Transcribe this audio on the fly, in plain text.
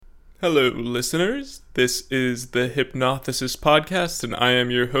Hello, listeners. This is the Hypnothesis Podcast, and I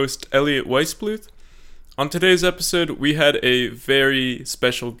am your host, Elliot Weisbluth. On today's episode, we had a very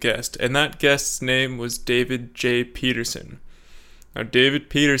special guest, and that guest's name was David J. Peterson. Now,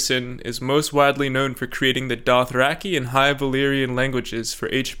 David Peterson is most widely known for creating the Dothraki and High Valyrian languages for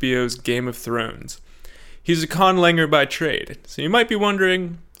HBO's Game of Thrones. He's a conlanger by trade, so you might be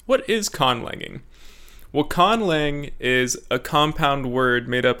wondering, what is conlanging? Well, conlang is a compound word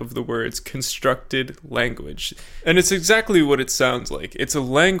made up of the words constructed language. And it's exactly what it sounds like. It's a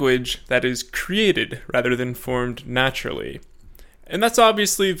language that is created rather than formed naturally. And that's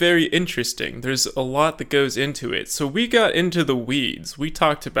obviously very interesting. There's a lot that goes into it. So we got into the weeds. We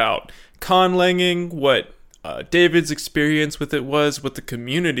talked about conlanging, what David's experience with it was, what the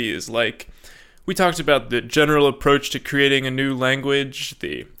community is like. We talked about the general approach to creating a new language,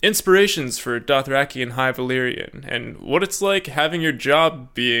 the inspirations for Dothraki and High Valyrian, and what it's like having your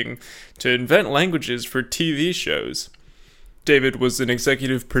job being to invent languages for TV shows. David was an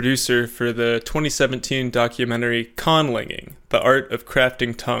executive producer for the 2017 documentary Conlanging, The Art of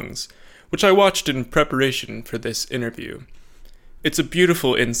Crafting Tongues, which I watched in preparation for this interview. It's a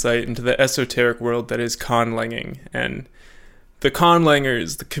beautiful insight into the esoteric world that is conlanging, and the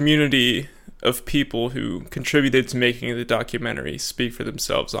conlangers, the community of people who contributed to making the documentary, speak for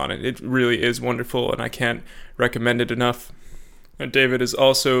themselves on it. It really is wonderful, and I can't recommend it enough. And David has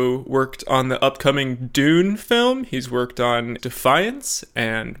also worked on the upcoming Dune film. He's worked on Defiance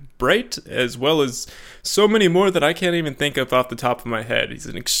and Bright, as well as so many more that I can't even think of off the top of my head. He's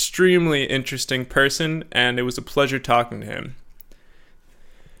an extremely interesting person, and it was a pleasure talking to him.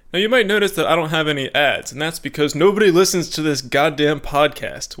 Now, you might notice that I don't have any ads, and that's because nobody listens to this goddamn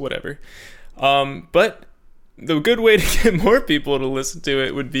podcast, whatever. But the good way to get more people to listen to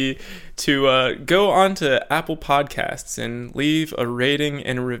it would be to go onto Apple Podcasts and leave a rating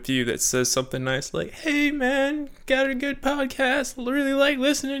and a review that says something nice like, "Hey man, got a good podcast, really like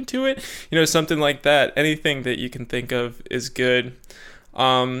listening to it." You know, something like that. Anything that you can think of is good.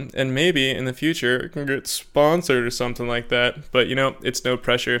 And maybe in the future it can get sponsored or something like that. But, you know, it's no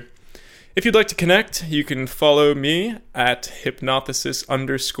pressure. If you'd like to connect, you can follow me at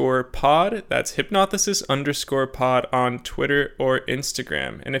hypnothesis_pod. That's hypnothesis_pod on Twitter or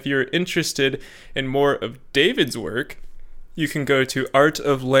Instagram. And if you're interested in more of David's work, you can go to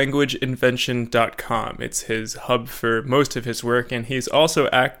artoflanguageinvention.com. It's his hub for most of his work, and he's also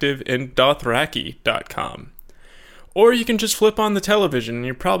active in Dothraki.com. Or you can just flip on the television, and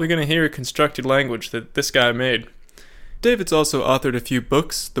you're probably going to hear a constructed language that this guy made. David's also authored a few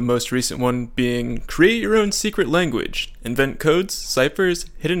books, the most recent one being Create Your Own Secret Language, Invent Codes, Ciphers,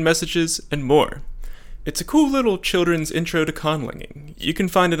 Hidden Messages, and more. It's a cool little children's intro to conlanging. You can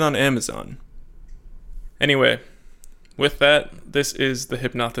find it on Amazon. Anyway, with that, this is the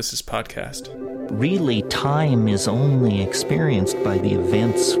Hypnothesis Podcast. Really, time is only experienced by the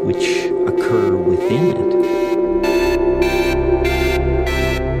events which occur within it.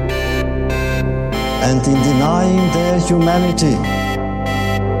 And in denying their humanity,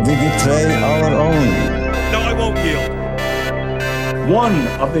 we betray our own. No, I won't yield. One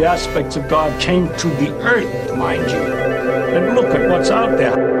of the aspects of God came to the earth, mind you. And look at what's out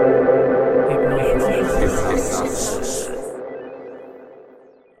there.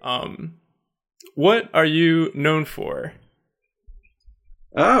 What are you known for?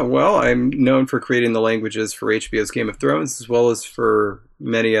 Well, I'm known for creating the languages for HBO's Game of Thrones, as well as for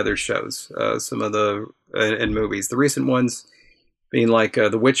many other shows, some of the and movies. The recent ones being like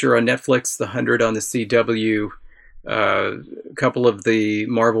The Witcher on Netflix, The 100 on the CW, a couple of the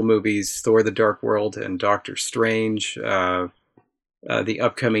Marvel movies, Thor: The Dark World and Doctor Strange, the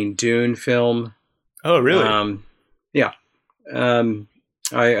upcoming Dune film. Oh, really? Yeah. I'm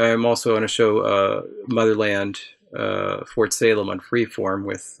also on a show, Motherland, Fort Salem on Freeform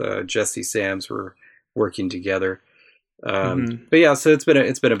with Jesse Sams. We're working together. But yeah, so it's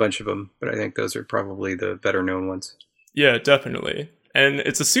been a bunch of them, but I think those are probably the better known ones. Yeah, definitely. And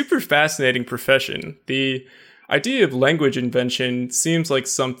it's a super fascinating profession. The idea of language invention seems like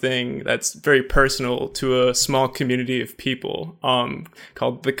something that's very personal to a small community of people,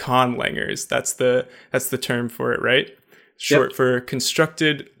 called the conlangers. That's the term for it, right? Short for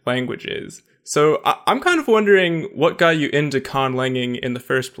constructed languages. So I'm kind of wondering what got you into conlanging in the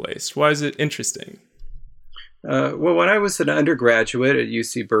first place. Why is it interesting? Well, when I was an undergraduate at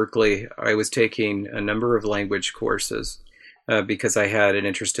UC Berkeley, I was taking a number of language courses because I had an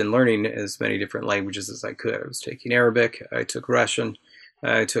interest in learning as many different languages as I could. I was taking Arabic, I took Russian,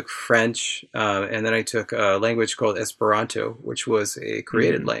 I took French, and then I took a language called Esperanto, which was a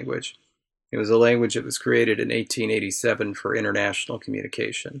created language. It was a language that was created in 1887 for international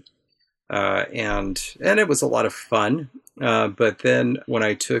communication. and it was a lot of fun. But then when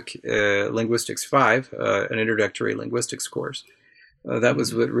I took Linguistics 5, an introductory linguistics course, that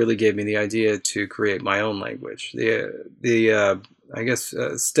was what really gave me the idea to create my own language.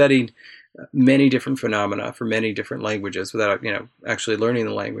 Studying many different phenomena for many different languages without, actually learning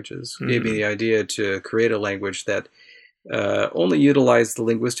the languages gave me the idea to create a language that only utilized the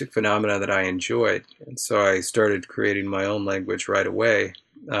linguistic phenomena that I enjoyed. And so I started creating my own language right away.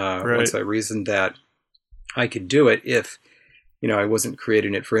 Once I reasoned that I could do it if, I wasn't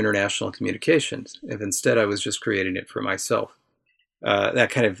creating it for international communications. If instead I was just creating it for myself. That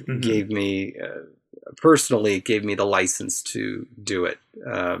kind of gave me, personally, it gave me the license to do it,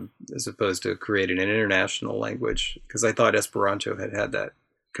 as opposed to creating an international language, because I thought Esperanto had that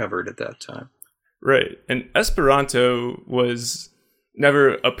covered at that time. Right. And Esperanto was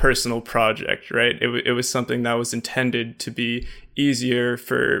never a personal project, right? It was something that was intended to be easier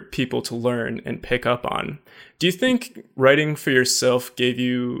for people to learn and pick up on. Do you think writing for yourself gave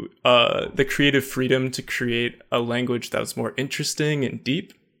you the creative freedom to create a language that was more interesting and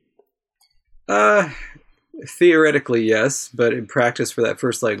deep? Theoretically, yes, but in practice for that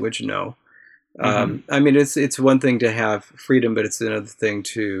first language, no. It's one thing to have freedom, but it's another thing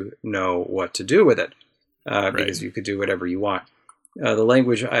to know what to do with it, because you could do whatever you want. The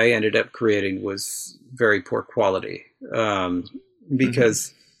language I ended up creating was very poor quality,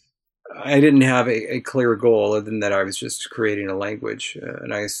 because I didn't have a clear goal other than that I was just creating a language,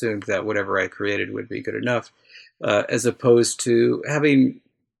 and I assumed that whatever I created would be good enough, as opposed to having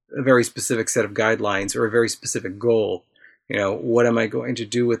a very specific set of guidelines or a very specific goal. What am I going to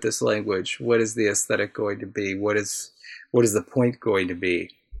do with this language? What is the aesthetic going to be? What is the point going to be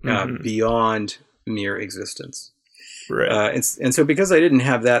beyond mere existence? Right. And so because I didn't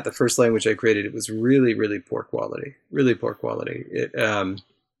have that, the first language I created, it was really, really poor quality. Really poor quality.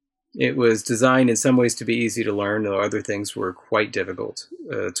 It was designed in some ways to be easy to learn, though other things were quite difficult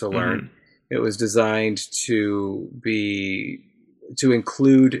to learn. It was designed to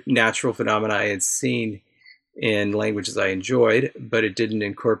include natural phenomena I had seen in languages I enjoyed, but it didn't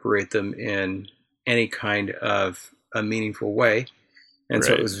incorporate them in any kind of a meaningful way. And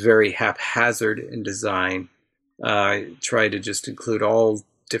so it was very haphazard in design. I tried to just include all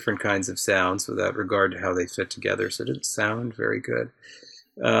different kinds of sounds without regard to how they fit together, so it didn't sound very good.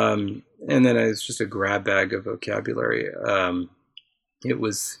 And then it was just a grab bag of vocabulary. It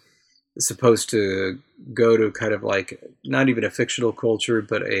was supposed to go to kind of like not even a fictional culture,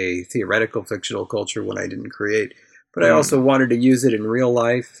 but a theoretical fictional culture when I didn't create. But I also wanted to use it in real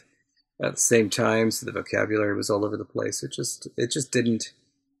life at the same time, so the vocabulary was all over the place. It just didn't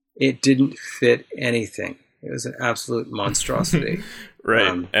fit anything. It was an absolute monstrosity.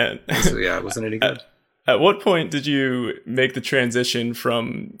 Right. So yeah, it wasn't any good. At what point did you make the transition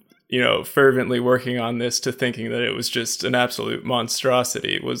from, fervently working on this to thinking that it was just an absolute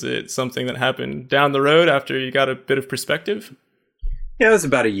monstrosity? Was it something that happened down the road after you got a bit of perspective? Yeah, it was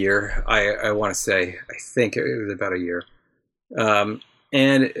about a year. I want to say, I think it was about a year.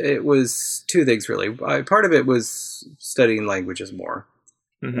 And it was two things, really. Part of it was studying languages more.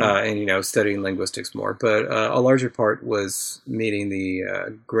 And studying linguistics more, but a larger part was meeting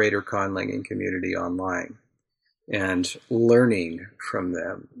the greater Conlanging community online and learning from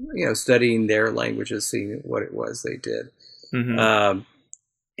them. Studying their languages, seeing what it was they did, it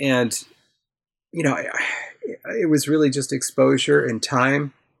was really just exposure and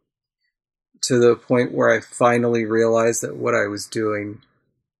time to the point where I finally realized that what I was doing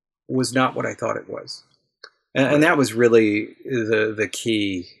was not what I thought it was. And that was really the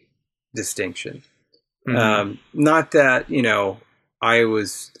key distinction. Not that,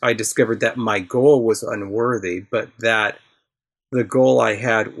 I discovered that my goal was unworthy, but that the goal I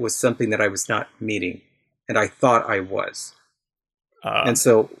had was something that I was not meeting, and I thought I was. And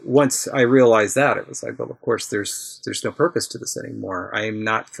so once I realized that, it was like, well, of course, there's no purpose to this anymore. I am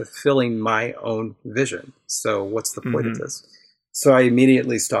not fulfilling my own vision. So what's the point of this? So I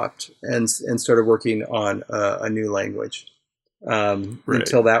immediately stopped and started working on a new language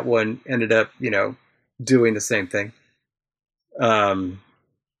until that one ended up, doing the same thing and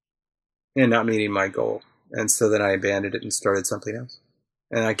not meeting my goal. And so then I abandoned it and started something else.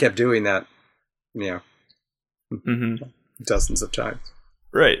 And I kept doing that, dozens of times.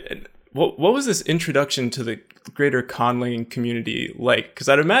 Right. And what was this introduction to the greater Conlanging community like? Because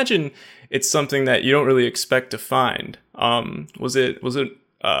I'd imagine it's something that you don't really expect to find. Was it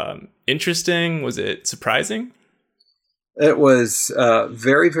interesting? Was it surprising? It was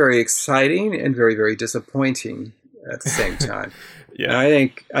very, very exciting and very, very disappointing at the same time. Yeah,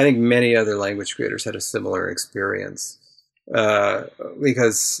 and I think many other language creators had a similar experience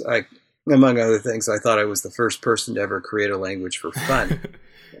because among other things, I thought I was the first person to ever create a language for fun.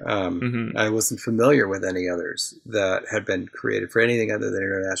 I wasn't familiar with any others that had been created for anything other than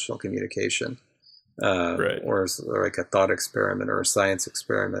international communication, or like a thought experiment or a science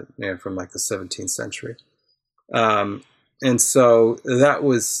experiment, from like the 17th century. And so that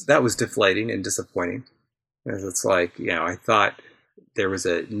was deflating and disappointing, because it's like, I thought there was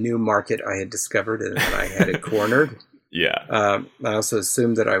a new market I had discovered and that I had it cornered. Yeah. I also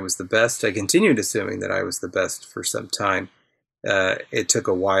assumed that I was the best. I continued assuming that I was the best for some time. It took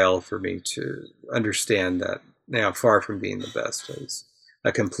a while for me to understand that, far from being the best, I was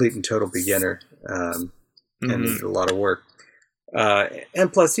a complete and total beginner, and needed a lot of work.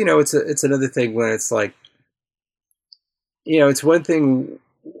 And plus, it's another thing when it's like, it's one thing,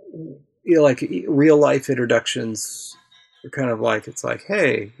 like real life introductions are kind of like, it's like,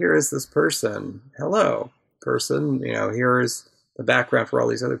 hey, here is this person. Hello, person. Here is the background for all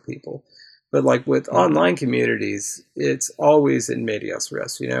these other people. But like with online communities, it's always in medias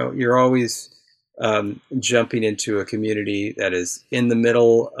res. You're always jumping into a community that is in the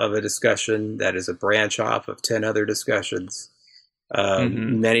middle of a discussion that is a branch off of 10 other discussions.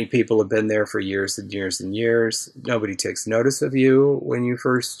 Many people have been there for years and years and years. Nobody takes notice of you when you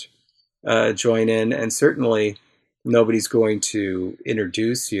first join in, and certainly nobody's going to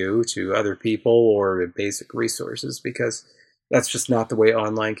introduce you to other people or basic resources, because that's just not the way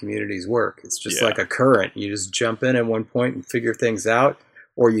online communities work. It's just like a current. You just jump in at one point and figure things out,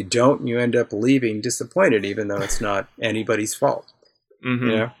 or you don't, and you end up leaving disappointed, even though it's not anybody's fault.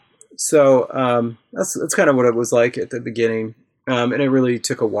 So that's kind of what it was like at the beginning. And it really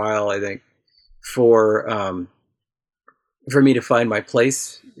took a while, I think, for me to find my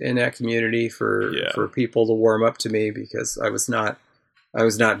place in that community, for people to warm up to me, because I was not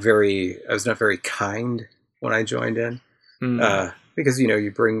very kind when I joined in, because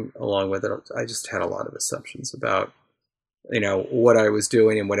you bring along with it. I just had a lot of assumptions about what I was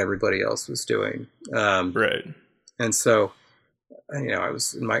doing and what everybody else was doing, right. And so I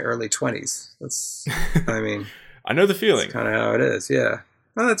was in my early 20s. That's I know the feeling. That's kind of how it is. Yeah.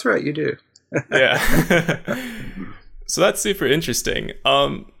 Oh, that's right. You do. Yeah. So that's super interesting.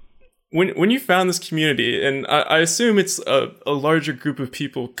 When you found this community, and I assume it's a larger group of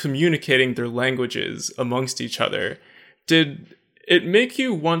people communicating their languages amongst each other, did it make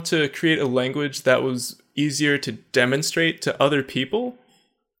you want to create a language that was easier to demonstrate to other people?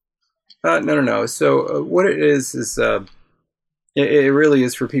 No. So what it is it really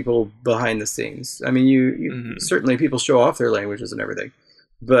is for people behind the scenes. I mean, you certainly people show off their languages and everything,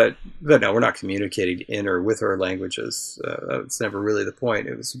 but no, we're not communicating in or with our languages. It's never really the point.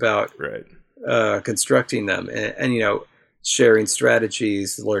 It was about constructing them and sharing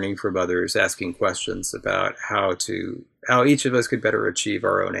strategies, learning from others, asking questions about how each of us could better achieve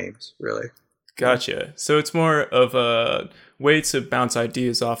our own aims, really. Gotcha. So it's more of a way to bounce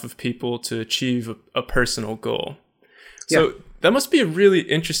ideas off of people to achieve a personal goal. So that must be a really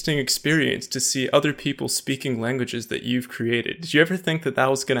interesting experience to see other people speaking languages that you've created. Did you ever think that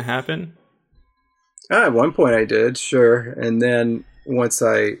was going to happen? At one point I did, sure. And then once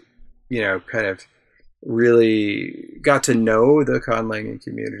I, kind of really got to know the Conlanging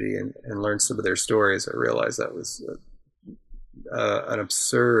community and learned some of their stories, I realized that was an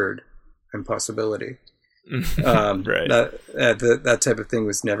absurd impossibility. Right. That type of thing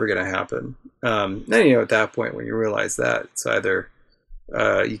was never going to happen. Then at that point, when you realize that, it's either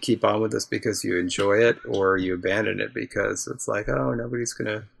you keep on with this because you enjoy it, or you abandon it because it's like, oh, nobody's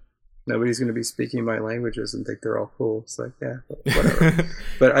gonna be speaking my languages and think they're all cool. It's like, yeah, whatever.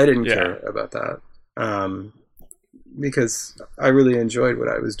 But I didn't care about that, because I really enjoyed what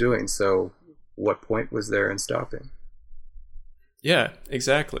I was doing. So what point was there in stopping? Yeah,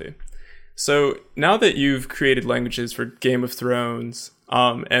 exactly. So now that you've created languages for Game of Thrones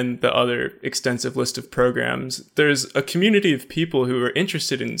and the other extensive list of programs, there's a community of people who are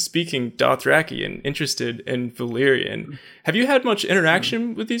interested in speaking Dothraki and interested in Valyrian. Have you had much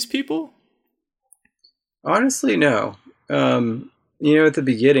interaction with these people? Honestly, no. At the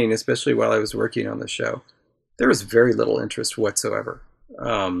beginning, especially while I was working on the show, there was very little interest whatsoever.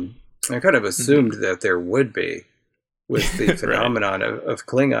 I kind of assumed that there would be, with the phenomenon of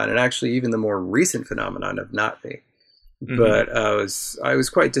Klingon, and actually even the more recent phenomenon of Notme. But I was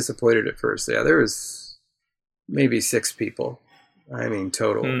quite disappointed at first. Yeah, there was maybe 6 people,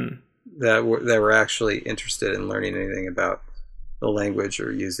 total, that were actually interested in learning anything about the language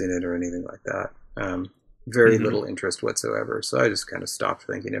or using it or anything like that. Very little interest whatsoever. So I just kind of stopped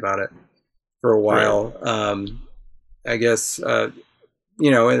thinking about it for a while. I guess, and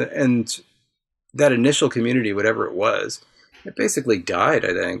that initial community, whatever it was, it basically died,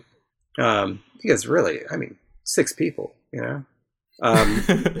 I think. Because really, I mean, 6 people, you know,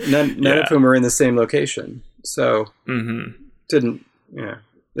 none of whom are in the same location. So didn't,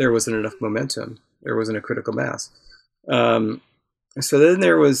 there wasn't enough momentum. There wasn't a critical mass. So then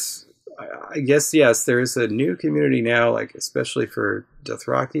there was, I guess, yes, there is a new community now, like especially for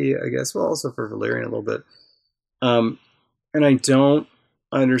Dothraki, I guess, well, also for Valyrian a little bit. And I don't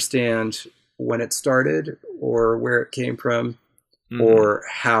understand when it started or where it came from or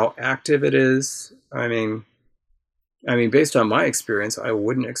how active it is. I mean, based on my experience, I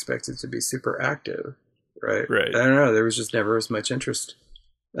wouldn't expect it to be super active, right? Right. I don't know. There was just never as much interest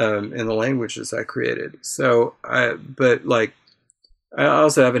in the languages I created. So but like, I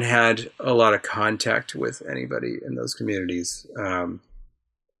also haven't had a lot of contact with anybody in those communities. I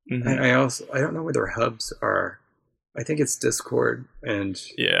don't know where their hubs are. I think it's Discord, and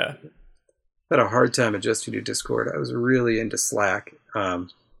yeah, had a hard time adjusting to Discord. I was really into Slack, and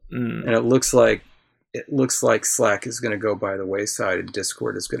it looks like Slack is going to go by the wayside, and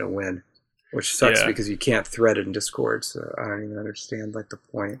Discord is going to win, which sucks because you can't thread it in Discord. So I don't even understand like the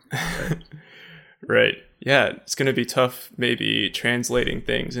point. Right. Yeah, it's going to be tough maybe translating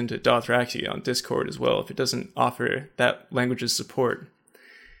things into Dothraki on Discord as well if it doesn't offer that language's support.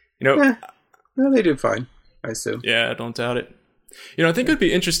 You know, no, they do fine, I assume. Yeah, I don't doubt it. You know, I think it would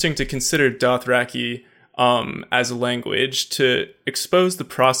be interesting to consider Dothraki as a language to expose the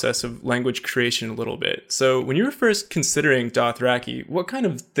process of language creation a little bit. So when you were first considering Dothraki, what kind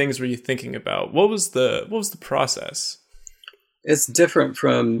of things were you thinking about? What was the process? It's different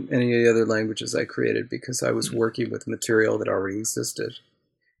from any of the other languages I created because I was working with material that already existed.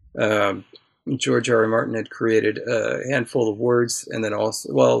 George R. R. Martin had created a handful of words, and then also,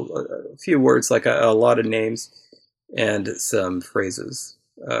 a few words, like a lot of names and some phrases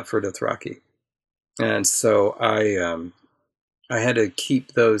for Dothraki. And so I had to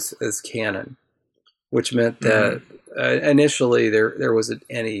keep those as canon, which meant that initially there wasn't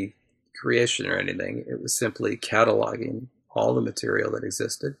any creation or anything. It was simply cataloging all the material that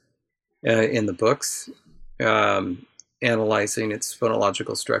existed in the books, analyzing its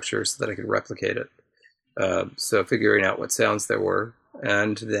phonological structure so that I could replicate it. So figuring out what sounds there were,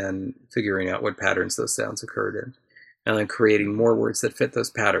 and then figuring out what patterns those sounds occurred in, and then creating more words that fit those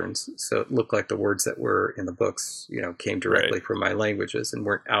patterns, so it looked like the words that were in the books, came directly from my languages and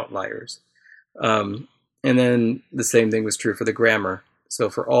weren't outliers. And then the same thing was true for the grammar. So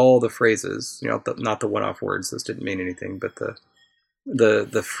for all the phrases, not the one-off words, those didn't mean anything, but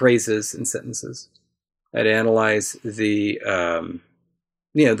the phrases and sentences, I'd analyze the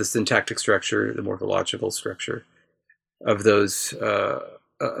the syntactic structure, the morphological structure of those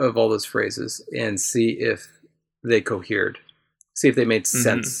of all those phrases, and see if they cohered, see if they made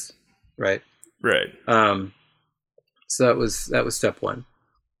sense, right? Right. So that was step one.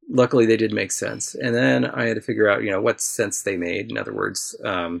 Luckily, they did make sense. And then I had to figure out, what sense they made. In other words,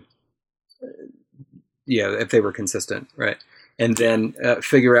 if they were consistent, right? And then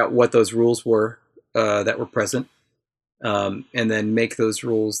figure out what those rules were that were present. And then make those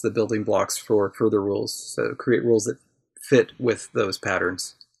rules the building blocks for further rules. So create rules that fit with those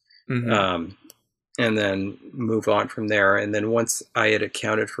patterns. And then move on from there. And then once I had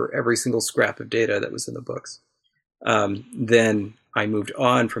accounted for every single scrap of data that was in the books, then I moved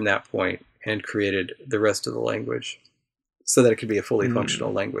on from that point and created the rest of the language so that it could be a fully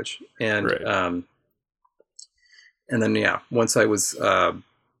functional language. And and then once I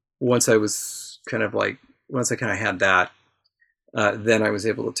kind of had that, then I was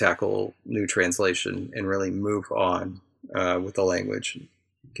able to tackle new translation and really move on with the language and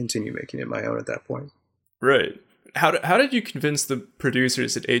continue making it my own at that point. Right. How did you convince the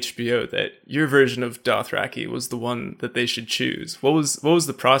producers at HBO that your version of Dothraki was the one that they should choose? What was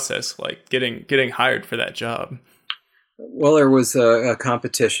the process like getting hired for that job? Well, there was a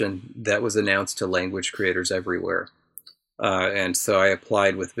competition that was announced to language creators everywhere. And so I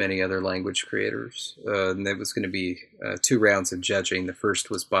applied with many other language creators. And there was going to be 2 rounds of judging. The first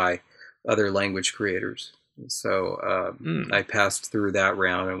was by other language creators. So I passed through that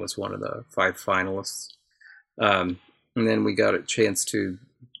round and was one of the 5 finalists. And then we got a chance to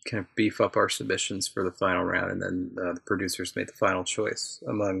kind of beef up our submissions for the final round. And then the producers made the final choice.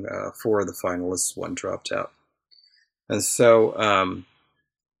 Among 4 of the finalists, 1 dropped out. And so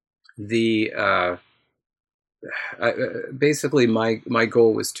basically my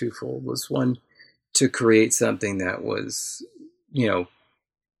goal was twofold. Was one, to create something that was,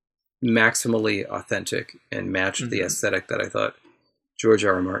 maximally authentic and matched the aesthetic that I thought George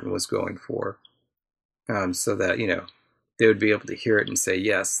R. R. Martin was going for. So that, they would be able to hear it and say,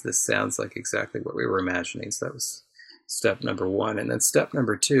 yes, this sounds like exactly what we were imagining. So that was step number 1. And then step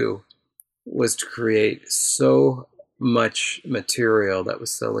number 2 was to create so much material that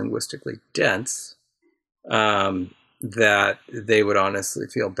was so linguistically dense that they would honestly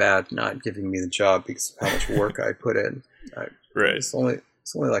feel bad not giving me the job because of how much work I put in. Right. It's only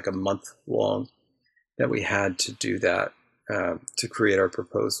like a month long that we had to do that to create our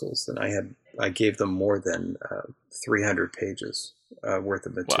proposals, and I gave them more than 300 pages worth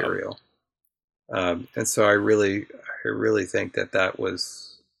of material. Wow. And so I really think that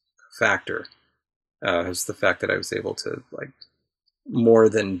was a factor. Was the fact that I was able to like more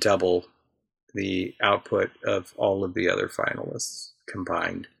than double the output of all of the other finalists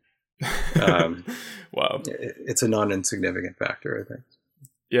combined. Wow. It's a non-insignificant factor, I think.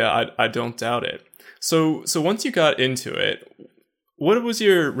 Yeah, I don't doubt it. So once you got into it, what was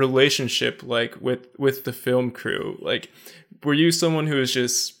your relationship like with the film crew? Like, were you someone who was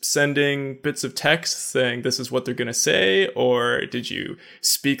just sending bits of text saying this is what they're going to say, or did you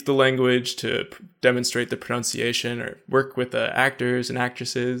speak the language to demonstrate the pronunciation or work with the actors and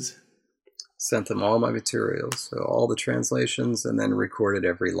actresses? Sent them all my materials, so all the translations, and then recorded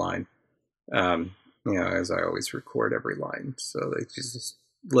every line. As I always record every line, so they just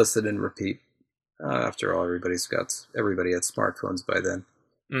listen and repeat. After all, everybody had smartphones by then.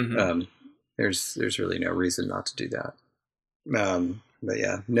 Mm-hmm. There's really no reason not to do that. But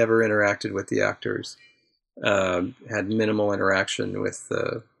yeah, never interacted with the actors. Had minimal interaction with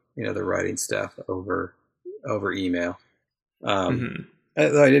the writing staff over email. Mm-hmm.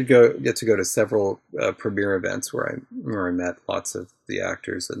 I did get to go to several premiere events where I met lots of the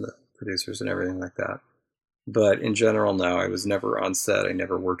actors and the producers and everything like that. But in general, no, I was never on set. I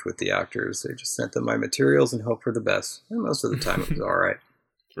never worked with the actors. I just sent them my materials and hoped for the best. And most of the time, it was all right.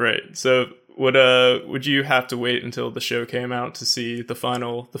 Right. So would you have to wait until the show came out to see the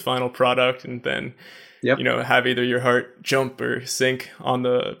final product, and then have either your heart jump or sink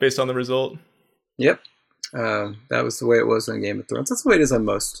based on the result? Yep. That was the way it was on Game of Thrones. That's the way it is on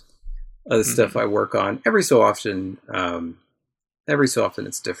most of the stuff I work on. Every so often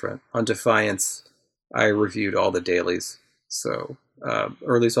it's different. On Defiance, I reviewed all the dailies, so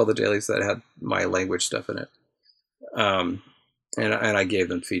or at least all the dailies that had my language stuff in it, and I gave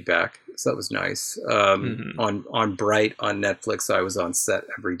them feedback, so that was nice. On Bright on Netflix, I was on set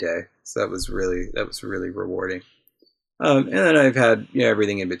every day, so that was really rewarding. And then I've had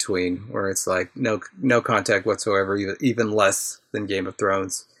everything in between, where it's like no contact whatsoever, even less than Game of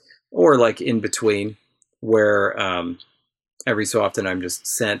Thrones, or like in between, where every so often I'm just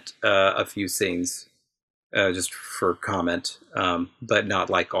sent a few scenes. Just for comment, but not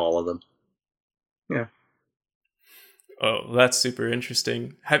like all of them. Yeah. Oh, that's super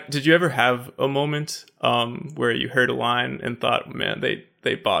interesting. Did you ever have a moment where you heard a line and thought, man,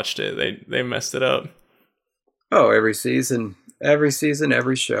 they botched it, they messed it up? Oh, every season, every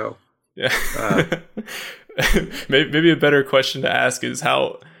show. Yeah. Maybe a better question to ask is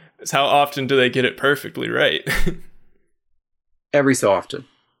how often do they get it perfectly right? Every so often.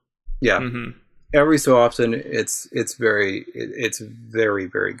 Yeah. Mm-hmm. Every so often, it's very,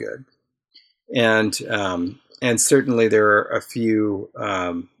 very good, and certainly there are a few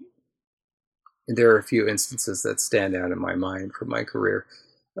instances that stand out in my mind from my career.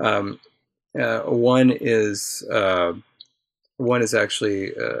 One is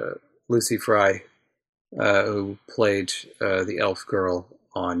actually Lucy Fry, who played the elf girl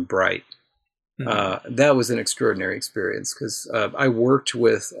on Bright. That was an extraordinary experience because I worked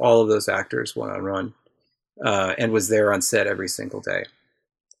with all of those actors one-on-one and was there on set every single day.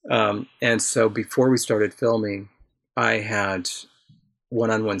 And so before we started filming, I had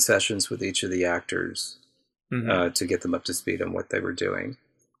one-on-one sessions with each of the actors to get them up to speed on what they were doing.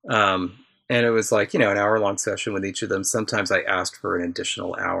 And it was like, an hour-long session with each of them. Sometimes I asked for an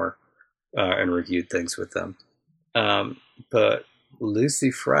additional hour and reviewed things with them. But Lucy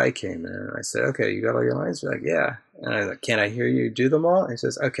Fry came in, and I said, okay, you got all your lines? She's like, yeah. And I was like, can I hear you do them all? And she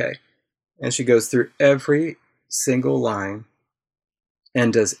says, okay. And she goes through every single line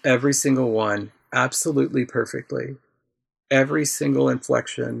and does every single one absolutely perfectly. Every single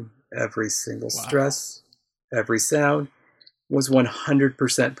inflection, every single stress, every sound was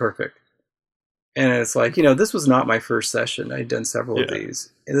 100% perfect. And it's like, this was not my first session. I'd done several of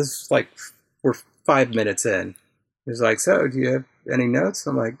these. And this was like, we're 5 minutes in. He's like, so do you have any notes?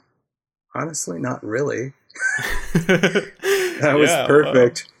 I'm like, honestly, not really. That was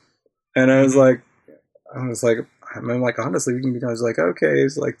perfect. Wow. And I was like, honestly, we can be. I was like, okay,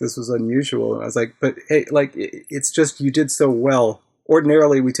 it's like, this was unusual. And I was like, but hey, like, it's just, you did so well.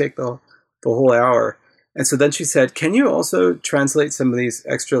 Ordinarily, we take the whole hour. And so then she said, can you also translate some of these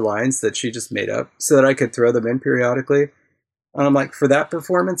extra lines that she just made up so that I could throw them in periodically? And I'm like, for that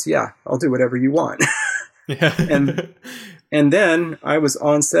performance, yeah, I'll do whatever you want. Yeah. And then I was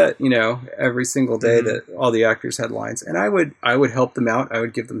on set, every single day that all the actors had lines, and I would help them out. I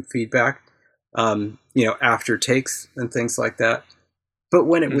would give them feedback, after takes and things like that. But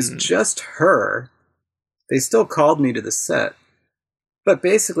when it was just her, they still called me to the set. But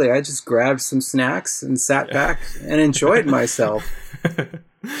basically, I just grabbed some snacks and sat back and enjoyed myself.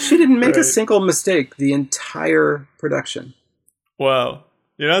 She didn't make a single mistake the entire production. Wow.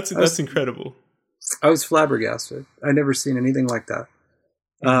 Yeah, that's incredible. I was flabbergasted. I'd never seen anything like that.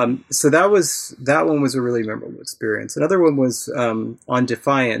 So that one was a really memorable experience. Another one was on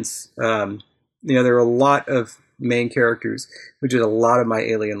Defiance. There were a lot of main characters who did a lot of my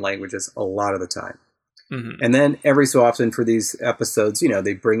alien languages a lot of the time. And then every so often for these episodes,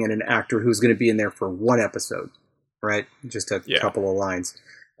 they bring in an actor who's going to be in there for one episode, right? Just a couple of lines.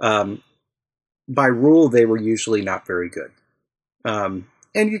 By rule, they were usually not very good.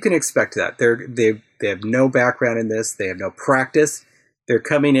 And you can expect that. They have no background in this. They have no practice. They're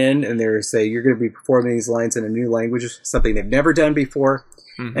coming in and they're saying, you're going to be performing these lines in a new language, something they've never done before.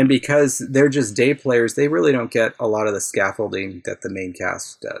 And because they're just day players, they really don't get a lot of the scaffolding that the main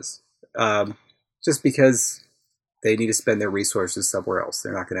cast does. Just because they need to spend their resources somewhere else.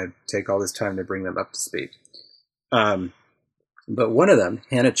 They're not going to take all this time to bring them up to speed. But one of them,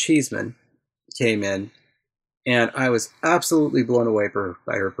 Hannah Cheeseman, came in, and I was absolutely blown away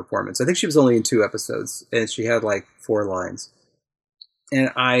by her performance. I think she was only in 2 episodes, and she had like 4 lines.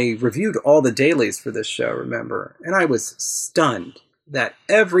 And I reviewed all the dailies for this show, remember? And I was stunned that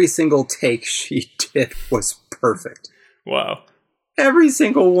every single take she did was perfect. Wow. Every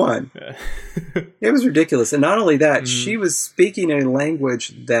single one. Yeah. It was ridiculous. And not only that, she was speaking a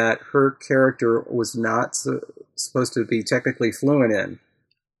language that her character was not supposed to be technically fluent in.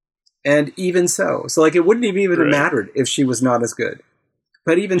 And even so. So, it wouldn't have even mattered if she was not as good.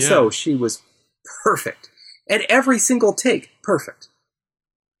 But even so, she was perfect. And every single take, perfect.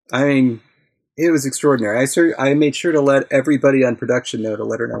 I mean, it was extraordinary. I made sure to let everybody on production know to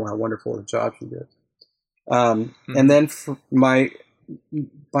let her know how wonderful a job she did. And then for my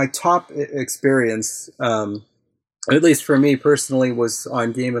top experience, at least for me personally, was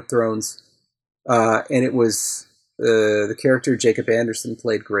on Game of Thrones. And it was the character Jacob Anderson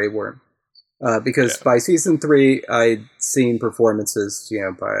played Grey Worm. Because by season 3, I'd seen performances,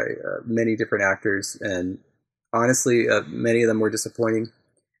 by many different actors. And honestly, many of them were disappointing.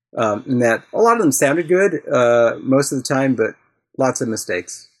 In that a lot of them sounded good most of the time, but lots of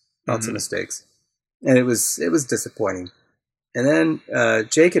mistakes. Lots of mistakes. And it was disappointing. And then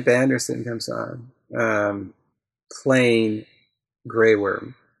Jacob Anderson comes on playing Grey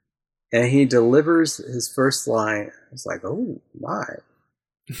Worm. And he delivers his first line. It's like, oh, my.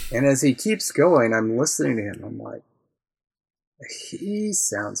 And as he keeps going, I'm listening to him. I'm like, he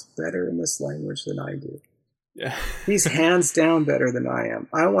sounds better in this language than I do. Yeah. He's hands down better than I am.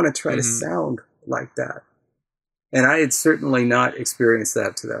 I want to try to sound like that. And I had certainly not experienced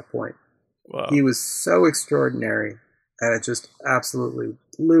that to that point. Wow. He was so extraordinary, and it just absolutely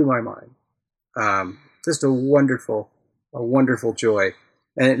blew my mind. Just a wonderful joy.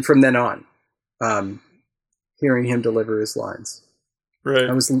 And from then on, hearing him deliver his lines. Right.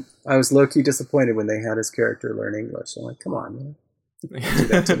 I was low-key disappointed when they had his character learn English. I'm like, come on, man. Don't do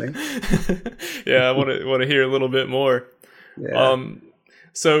that to me. Yeah, I want to hear a little bit more. Yeah.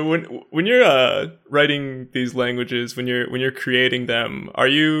 So when you're writing these languages, when you're creating them, are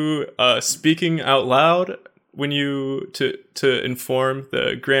you speaking out loud when you to inform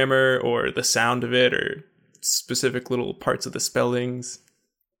the grammar or the sound of it or specific little parts of the spellings?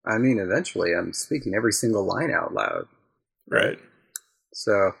 I mean, eventually, I'm speaking every single line out loud. Right.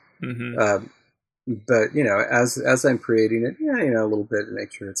 So, but as I'm creating it, a little bit to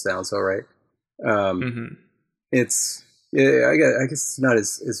make sure it sounds all right. It's. I guess it's not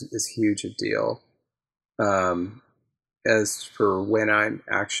as huge a deal as for when I'm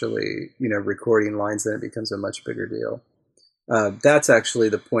actually, recording lines, then it becomes a much bigger deal. That's actually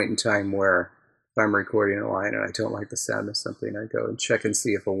the point in time where if I'm recording a line and I don't like the sound of something, I go and check and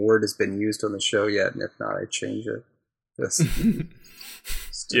see if a word has been used on the show yet, and if not, I change it. Just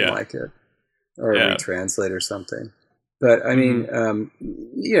didn't like it. Or retranslate or something. But, I mean,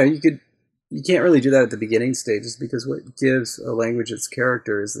 you can't really do that at the beginning stages because what gives a language its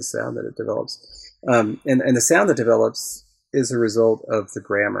character is the sound that it develops. And the sound that develops is a result of the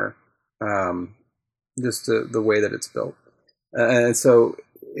grammar, just the way that it's built. And so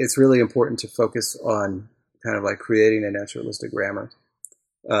it's really important to focus on kind of like creating a naturalistic grammar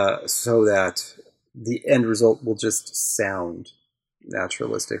so that the end result will just sound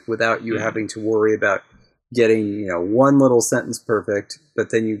naturalistic without you having to worry about getting, one little sentence perfect, but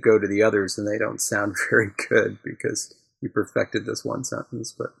then you go to the others and they don't sound very good because you perfected this one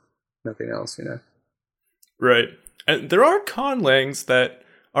sentence, but nothing else, Right. And there are conlangs that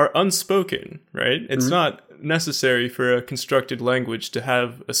are unspoken, right? It's not necessary for a constructed language to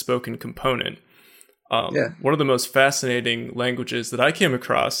have a spoken component. One of the most fascinating languages that I came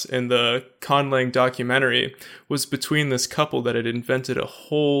across in the Conlang documentary was between this couple that had invented a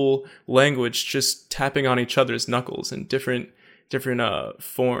whole language just tapping on each other's knuckles in different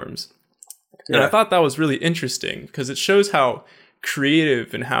forms. Yeah. And I thought that was really interesting because it shows how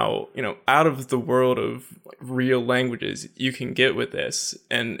creative and how, out of the world of real languages you can get with this.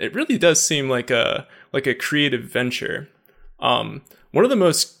 And it really does seem like a creative venture. One of the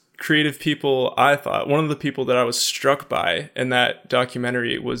most creative people, I thought, one of the people that I was struck by in that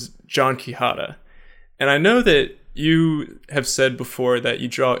documentary was John Quijada. And I know that you have said before that you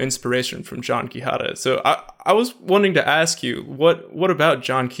draw inspiration from John Quijada. So I was wanting to ask you, what about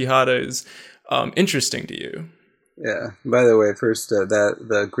John Quijada is interesting to you? Yeah. By the way, first,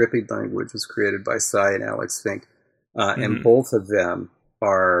 the gripping language was created by Cy and Alex Fink, and both of them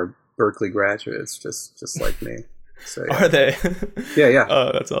are Berkeley graduates, just like me. So, yeah. Are they? Yeah.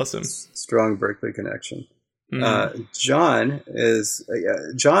 Oh, that's awesome. Strong Berkeley connection. John is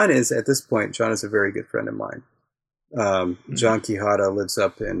at this point. John is a very good friend of mine. John Quijada lives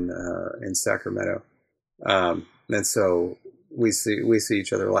up in Sacramento, and so we see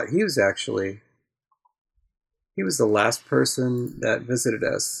each other a lot. He was the last person that visited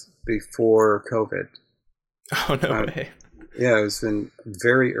us before COVID. Oh, no way. Yeah, it was in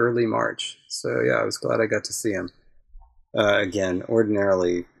very early March. So yeah, I was glad I got to see him. Again,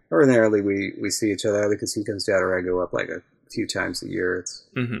 ordinarily we see each other because he comes down or I go up like a few times a year.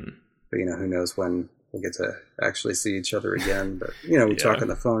 But who knows when we'll get to actually see each other again. But we talk on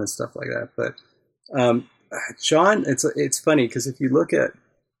the phone and stuff like that. But John, it's funny because if you look at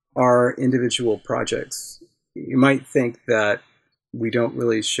our individual projects, you might think that we don't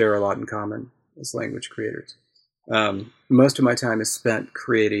really share a lot in common as language creators. Most of my time is spent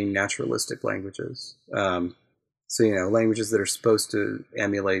creating naturalistic languages. So, languages that are supposed to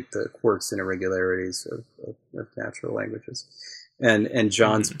emulate the quirks and irregularities of natural languages. And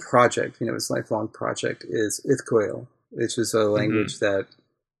John's project, his lifelong project is Ithcoil, which is a language that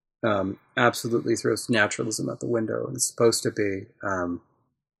absolutely throws naturalism out the window. And it's supposed to be,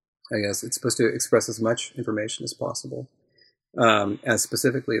 it's supposed to express as much information as possible, as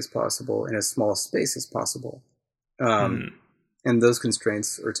specifically as possible, in as small a space as possible. And those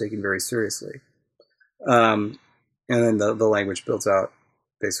constraints are taken very seriously. And then the language builds out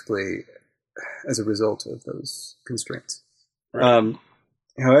basically as a result of those constraints. Right.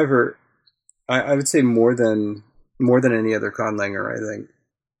 However, I would say more than any other conlanger, I think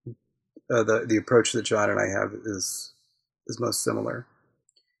the approach that John and I have is most similar.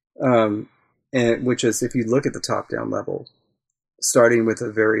 And which is, if you look at the top-down level, starting with a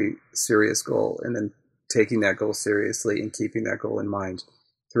very serious goal and then taking that goal seriously and keeping that goal in mind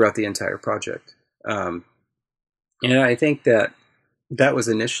throughout the entire project. And I think that was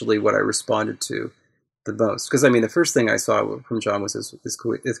initially what I responded to the most. Because, the first thing I saw from John was his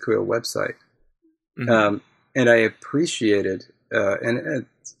Ithcoil website. And I appreciated, and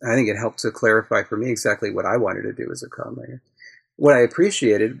I think it helped to clarify for me exactly what I wanted to do as a conlanger. What I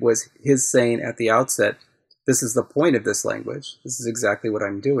appreciated was his saying at the outset, this is the point of this language. This is exactly what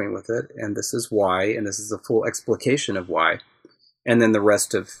I'm doing with it. And this is why. And this is the full explication of why. And then the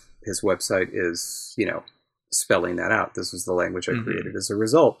rest of his website is, spelling that out. This is the language I created as a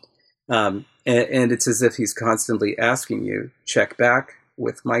result. And it's as if he's constantly asking you, check back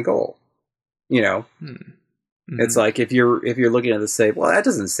with my goal. It's like if you're looking at this, say, well, that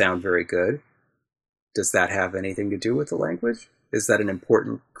doesn't sound very good. Does that have anything to do with the language? Is that an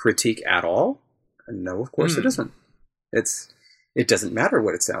important critique at all? No, of course it isn't. It doesn't matter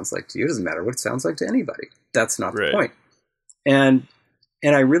what it sounds like to you. It doesn't matter what it sounds like to anybody. That's not the point. And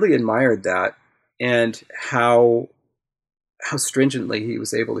I really admired that and how stringently he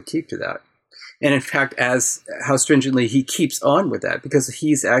was able to keep to that. And in fact, how stringently he keeps on with that, because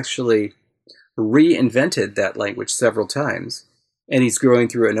he's actually reinvented that language several times. And he's going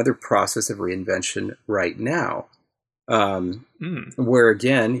through another process of reinvention right now, where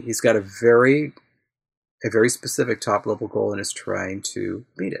again, he's got a very specific top-level goal and is trying to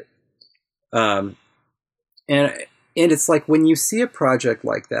meet it. And it's like when you see a project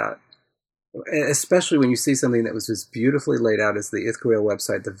like that, especially when you see something that was as beautifully laid out as the Ithcoil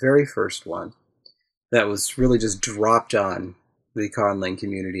website, the very first one, that was really just dropped on the Conlang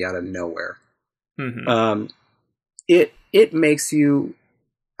community out of nowhere. It makes you,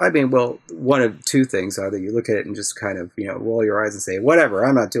 I mean, well, one of two things. Either you look at it and just kind of, roll your eyes and say, whatever,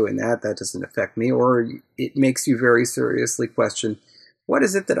 I'm not doing that. That doesn't affect me. Or it makes you very seriously question, what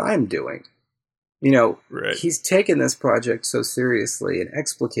is it that I'm doing? Right. He's taken this project so seriously and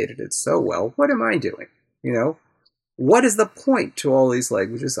explicated it so well. What am I doing? What is the point to all these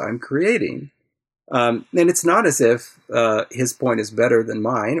languages I'm creating? And it's not as if his point is better than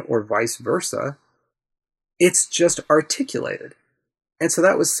mine or vice versa. It's just articulated. And so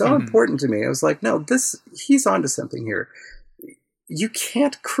that was so important to me. I was like, no, he's onto something here. You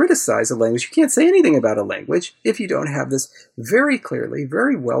can't criticize a language. You can't say anything about a language if you don't have this very clearly,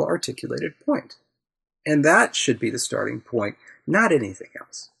 very well articulated point. And that should be the starting point, not anything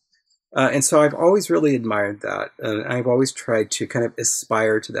else. And so I've always really admired that. I've always tried to kind of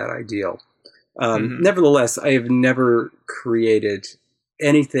aspire to that ideal. Nevertheless, I have never created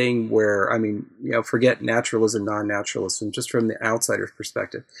anything where, forget naturalism, non-naturalism, just from the outsider's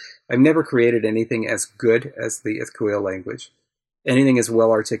perspective. I've never created anything as good as the Ithkuil language, anything as well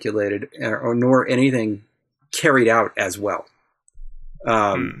articulated, nor anything carried out as well.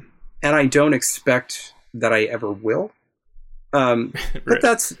 And I don't expect that I ever will. Right. But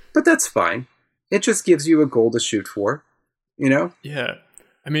that's fine. It just gives you a goal to shoot for, Yeah.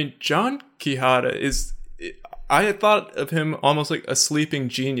 I mean, John Quixote I had thought of him almost like a sleeping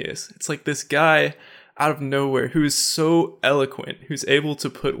genius. It's like this guy out of nowhere who is so eloquent, who's able to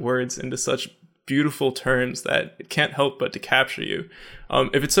put words into such beautiful terms that it can't help but to capture you.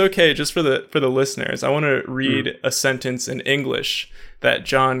 If it's okay, just for the listeners, I want to read a sentence in English that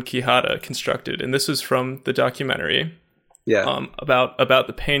John Quixote constructed, and this was from the documentary. Yeah. About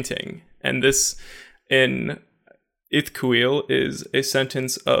the painting, and this in Ithkuil is a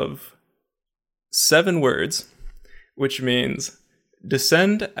sentence of 7 words, which means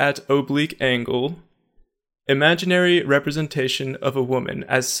descend at oblique angle, imaginary representation of a woman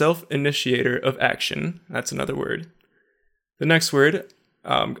as self-initiator of action. That's another word. The next word,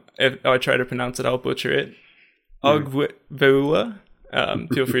 if I try to pronounce it, I'll butcher it. Ogveula.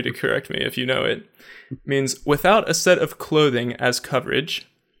 Feel free to correct me if you know it. Means without a set of clothing as coverage.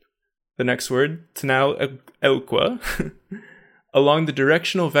 The next word, Tanal Elqua. Along the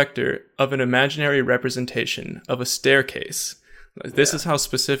directional vector of an imaginary representation of a staircase. This is how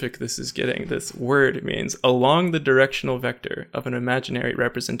specific this is getting. This word means along the directional vector of an imaginary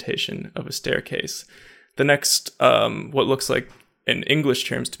representation of a staircase. The next, what looks like in English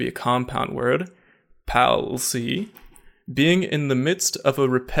terms to be a compound word, palsy, being in the midst of a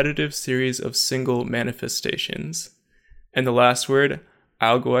repetitive series of single manifestations. And the last word,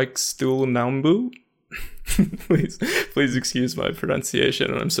 alguaxtulnambu. Please excuse my pronunciation,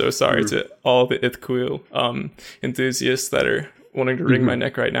 and I'm so sorry to all the Ithkuil enthusiasts that are wanting to wring my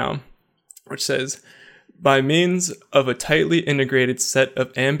neck right now, which says, by means of a tightly integrated set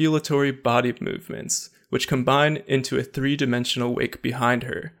of ambulatory body movements, which combine into a 3-dimensional wake behind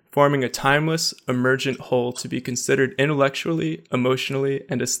her, forming a timeless, emergent whole to be considered intellectually, emotionally,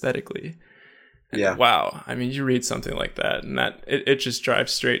 and aesthetically. And yeah. Wow. I mean, you read something like that, and that it just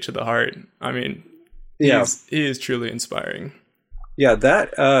drives straight to the heart. I mean, yeah, he is truly inspiring. Yeah,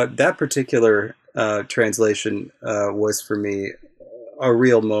 that particular translation was for me a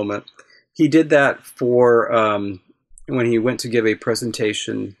real moment. He did that for when he went to give a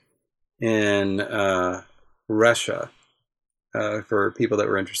presentation in Russia for people that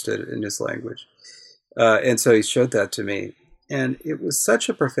were interested in his language. And so he showed that to me. And it was such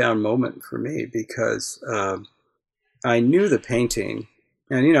a profound moment for me because I knew the painting.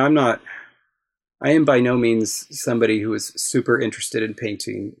 And, I am by no means somebody who is super interested in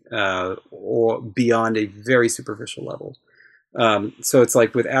painting or beyond a very superficial level. So it's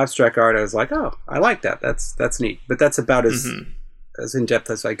like with abstract art, I was like, oh, I like that. That's neat. But that's about as in depth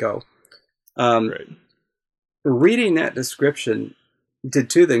as I go. Right. Reading that description did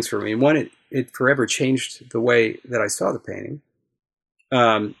 2 things for me. One, it forever changed the way that I saw the painting.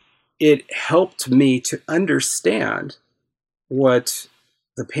 It helped me to understand what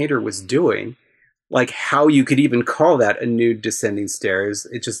the painter was doing, like how you could even call that a nude descending stairs.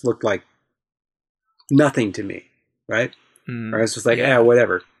 It just looked like nothing to me, right? Or I was just like,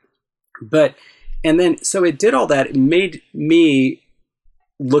 whatever. So it did all that. It made me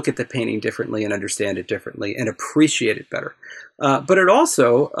look at the painting differently and understand it differently and appreciate it better. But it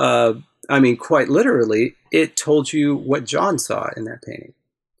also, quite literally, it told you what John saw in that painting.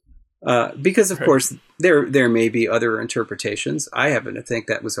 Because, of course, there may be other interpretations. I happen to think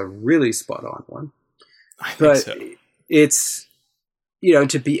that was a really spot-on one. But it's,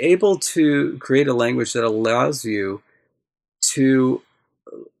 to be able to create a language that allows you to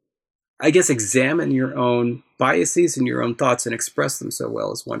I guess, examine your own biases and your own thoughts and express them so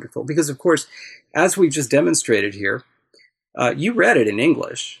well is wonderful. Because, of course, as we've just demonstrated here, you read it in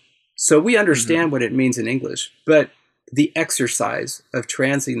English, so we understand what it means in English. But the exercise of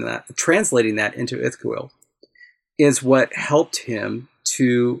translating that into Ithkuil is what helped him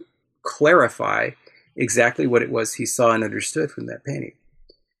to clarify exactly what it was he saw and understood from that painting.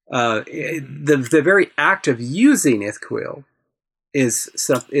 The very act of using Ithkuil is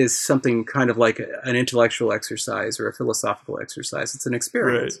something kind of like an intellectual exercise or a philosophical exercise. It's an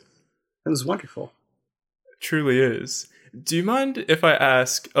experience. Right. It was wonderful. It truly is. Do you mind if I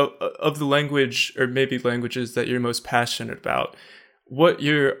ask, of the language, or maybe languages that you're most passionate about, what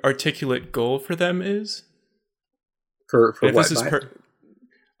your articulate goal for them is? For what? This is for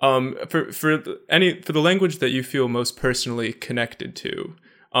the language that you feel most personally connected to,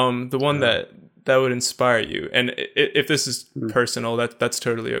 the one that would inspire you. And if this is personal, that's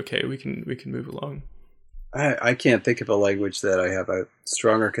totally okay. We can move along. I can't think of a language that I have a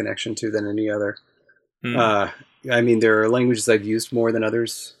stronger connection to than any other. I mean, there are languages I've used more than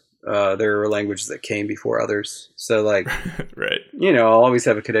others. There are languages that came before others. So, like, right. I'll always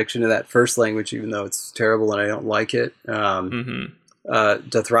have a connection to that first language, even though it's terrible and I don't like it.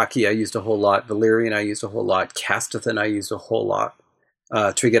 Dothraki I used a whole lot. Valyrian I used a whole lot. Castathan I used a whole lot.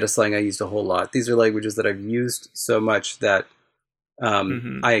 Trigedasleng slang I used a whole lot. These are languages that I've used so much that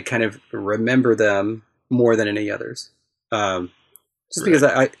I kind of remember them more than any others. Just because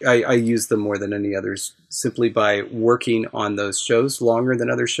I use them more than any others, simply by working on those shows longer than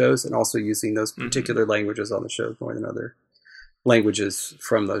other shows, and also using those particular languages on the shows more than other languages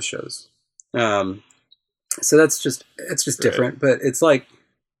from those shows. So it's just different, but it's like,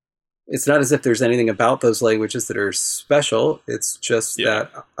 it's not as if there's anything about those languages that are special. It's just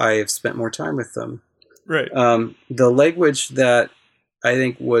that I have spent more time with them. Right. The language that I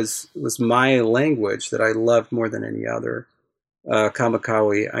think was my language that I loved more than any other,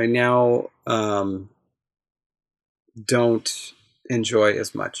 Kamakawi, I now don't enjoy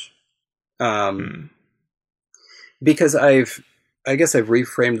as much, because I guess I've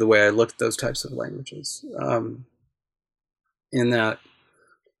reframed the way I look at those types of languages. In that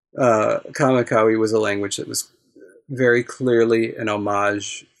Kamakawi was a language that was very clearly an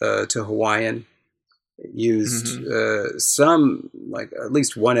homage to Hawaiian. It used some, like at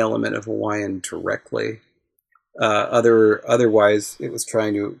least one element of Hawaiian directly. Otherwise, it was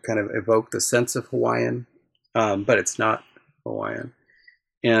trying to kind of evoke the sense of Hawaiian, but it's not Hawaiian.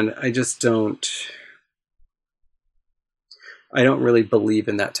 And I just don't really believe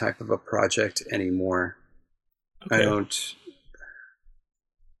in that type of a project anymore. Okay.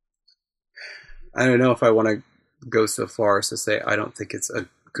 I don't know if I want to go so far as to say I don't think it's a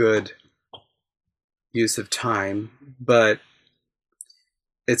good use of time, but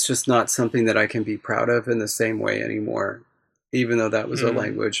it's just not something that I can be proud of in the same way anymore, even though that was a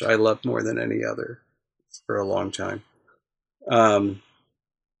language I loved more than any other for a long time. And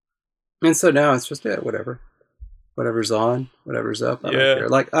so now it's just, whatever. Whatever's on, whatever's up, I don't care.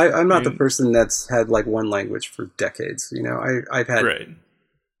 Like, I'm not the person that's had like one language for decades. I've had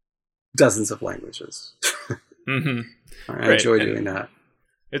dozens of languages. I enjoy doing that.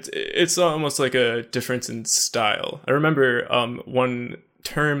 It's almost like a difference in style. I remember one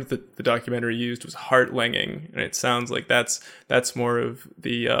term that the documentary used was heartlanging, and it sounds like that's more of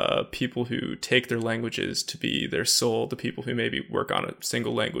the people who take their languages to be their soul, the people who maybe work on a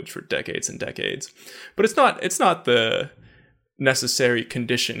single language for decades and decades. But it's not the necessary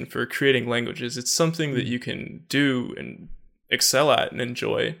condition for creating languages. It's something that you can do and excel at and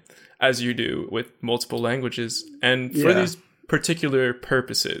enjoy, as you do with multiple languages, and for these particular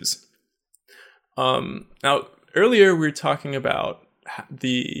purposes. Now, earlier we were talking about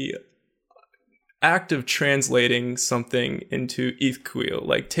the act of translating something into Ithkuil,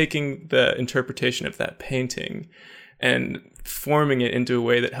 like taking the interpretation of that painting and forming it into a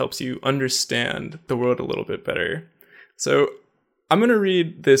way that helps you understand the world a little bit better. So I'm going to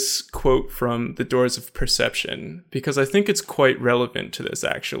read this quote from The Doors of Perception, because I think it's quite relevant to this,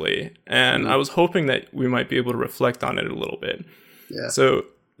 actually. And I was hoping that we might be able to reflect on it a little bit. Yeah. So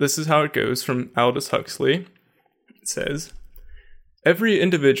this is how it goes from Aldous Huxley. It says, "Every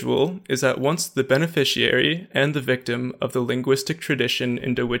individual is at once the beneficiary and the victim of the linguistic tradition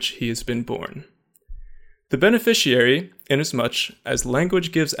into which he has been born. The beneficiary, inasmuch as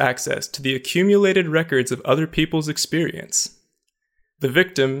language gives access to the accumulated records of other people's experience. The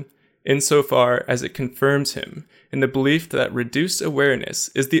victim, insofar as it confirms him in the belief that reduced awareness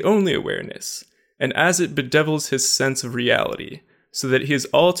is the only awareness, and as it bedevils his sense of reality, so that he is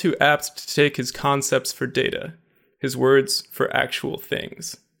all too apt to take his concepts for data, his words for actual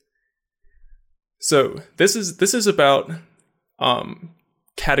things. So this is about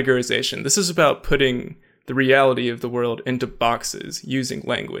categorization. This is about putting the reality of the world into boxes using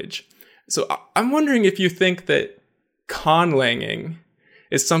language. So I'm wondering if you think that conlanging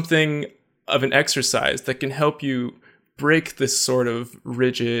is something of an exercise that can help you break this sort of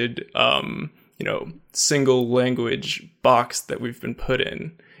rigid, single language box that we've been put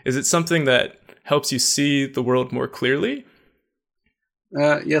in. Is it something that helps you see the world more clearly?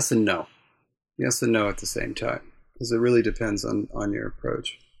 Yes and no. Yes and no at the same time, because it really depends on your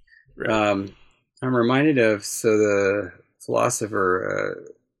approach. Right. I'm reminded of the philosopher,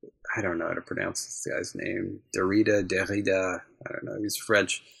 I don't know how to pronounce this guy's name, Derrida, I don't know, he's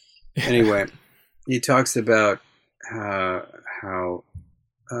French. Anyway, he talks about how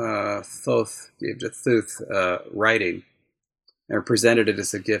Thoth gave to Thuth writing, and presented it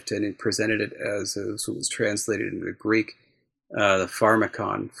as a gift, and he presented it as it was translated into Greek, the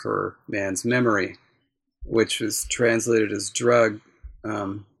pharmakon for man's memory, which was translated as drug.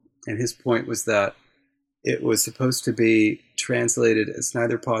 And his point was that it was supposed to be translated as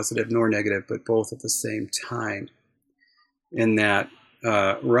neither positive nor negative, but both at the same time. In that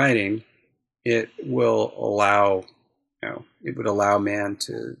writing, it will allow, it would allow man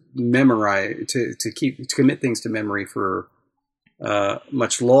to memorize, to commit things to memory for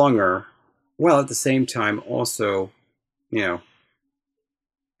much longer, while at the same time also, the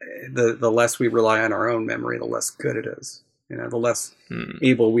less we rely on our own memory, the less good it is. The less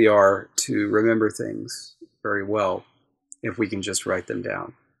able we are to remember things very well if we can just write them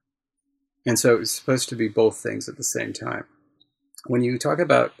down. And so it's supposed to be both things at the same time. When you talk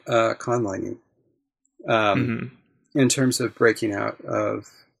about conlanging, in terms of breaking out of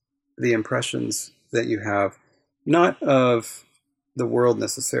the impressions that you have, not of the world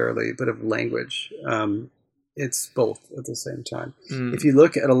necessarily, but of language, it's both at the same time. If you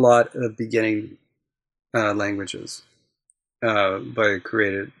look at a lot of beginning languages,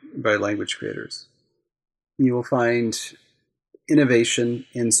 by language creators, you will find innovation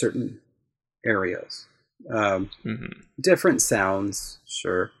in certain areas. Different sounds,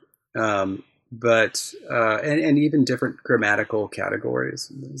 sure, but and even different grammatical categories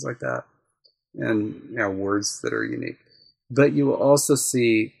and things like that, and words that are unique. But you will also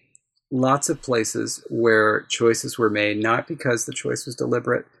see lots of places where choices were made, not because the choice was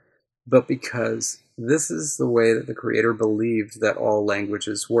deliberate, but because this is the way that the creator believed that all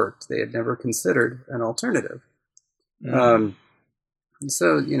languages worked. They had never considered an alternative.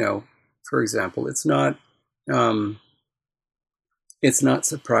 So, for example, it's not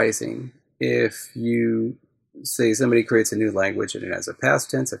surprising if you say somebody creates a new language and it has a past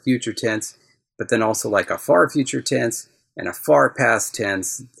tense, a future tense, but then also like a far future tense and a far past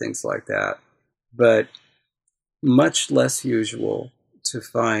tense, things like that. But much less usual to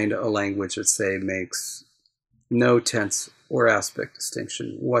find a language that, say, makes no tense or aspect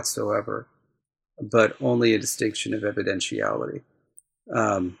distinction whatsoever, but only a distinction of evidentiality.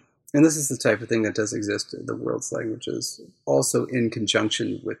 And this is the type of thing that does exist in the world's languages, also in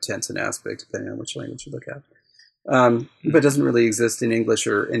conjunction with tense and aspect, depending on which language you look at. But doesn't really exist in English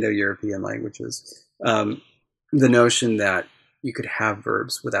or Indo-European languages. The notion that you could have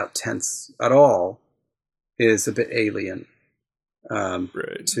verbs without tense at all is a bit alien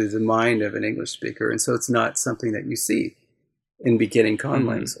to the mind of an English speaker. And so it's not something that you see in beginning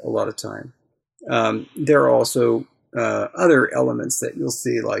conlangs a lot of time. There are also other elements that you'll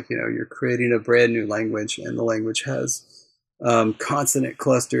see, like, you're creating a brand new language, and the language has consonant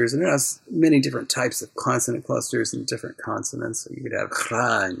clusters, and it has many different types of consonant clusters and different consonants. So you could have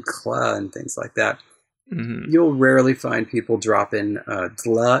kra and kla and things like that. You'll rarely find people drop in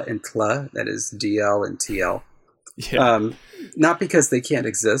dla and tla, that is DL and TL. Yeah. Not because they can't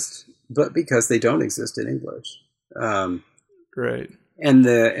exist, but because they don't exist in English. Right. And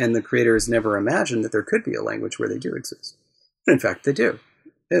the creators never imagined that there could be a language where they do exist. But in fact, they do.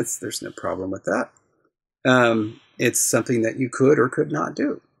 There's no problem with that. It's something that you could or could not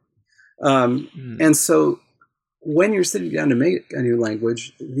do. And so when you're sitting down to make a new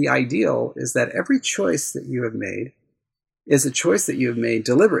language, the ideal is that every choice that you have made is a choice that you have made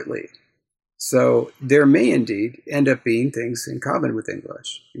deliberately. So there may indeed end up being things in common with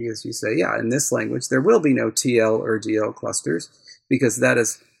English, because you say, in this language, there will be no TL or DL clusters, because that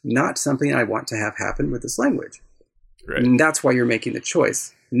is not something I want to have happen with this language. Right. And that's why you're making the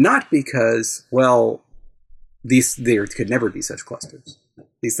choice. Not because, there could never be such clusters.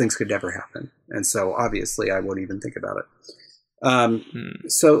 These things could never happen. And so obviously I won't even think about it.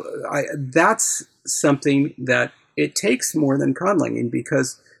 So that's something that it takes more than conlanging,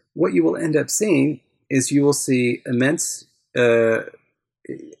 because what you will end up seeing is you will see immense,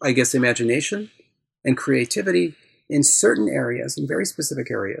 imagination and creativity in certain areas, in very specific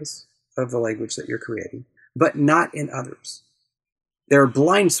areas of the language that you're creating, but not in others. There are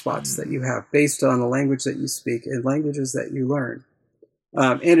blind spots that you have based on the language that you speak and languages that you learn.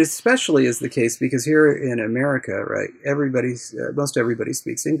 And especially is the case because here in America, right, most everybody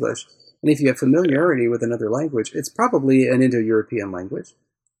speaks English. And if you have familiarity with another language, it's probably an Indo-European language,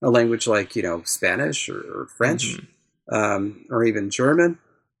 a language like, Spanish or French, or even German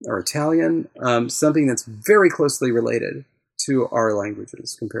or Italian, something that's very closely related to our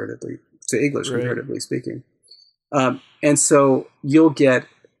languages comparatively, to English comparatively speaking. And so you'll get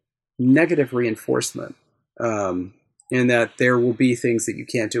negative reinforcement in that there will be things that you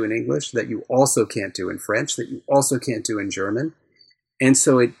can't do in English that you also can't do in French, that you also can't do in German. And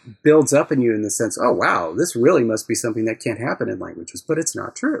so it builds up in you in the sense, oh, wow, this really must be something that can't happen in languages, but it's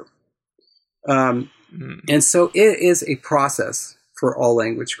not true. And so it is a process for all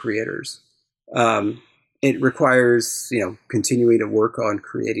language creators. It requires, continuing to work on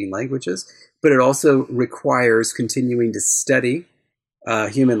creating languages, but it also requires continuing to study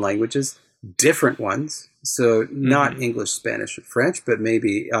human languages, different ones. So not English, Spanish, and French, but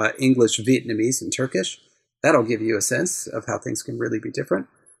maybe English, Vietnamese, and Turkish. That'll give you a sense of how things can really be different.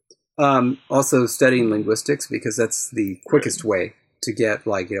 Also studying linguistics, because that's the quickest way to get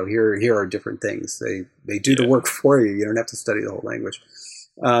here are different things. They do the work for you. You don't have to study the whole language.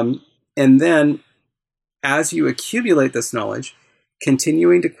 And then as you accumulate this knowledge,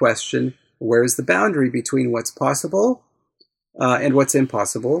 continuing to question where's the boundary between what's possible and what's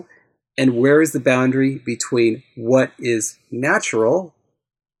impossible, and where is the boundary between what is natural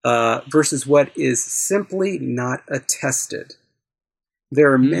versus what is simply not attested.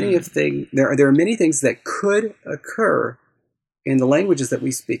 There are many things that could occur in the languages that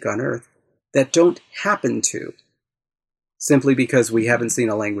we speak on Earth that don't happen to, simply because we haven't seen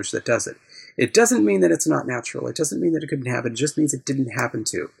a language that does it. It doesn't mean that it's not natural. It doesn't mean that it couldn't happen. It just means it didn't happen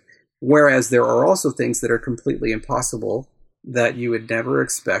to. Whereas there are also things that are completely impossible that you would never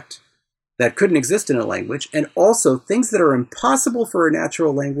expect, that couldn't exist in a language, and also things that are impossible for a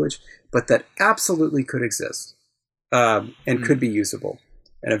natural language, but that absolutely could exist and could be usable.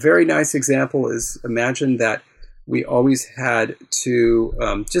 And a very nice example is, imagine that we always had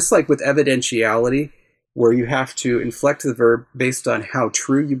to, just like with evidentiality, where you have to inflect the verb based on how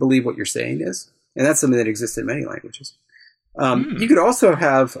true you believe what you're saying is. And that's something that exists in many languages. You could also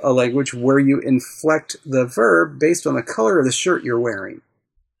have a language where you inflect the verb based on the color of the shirt you're wearing.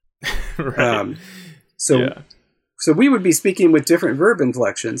 Right. So we would be speaking with different verb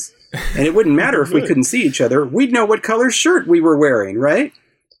inflections, and it wouldn't matter if we couldn't see each other. We'd know what color shirt we were wearing, right?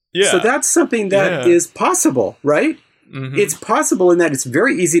 Yeah. So that's something that is possible, right? It's possible in that it's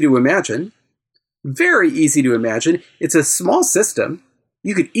very easy to imagine. Very easy to imagine. It's a small system.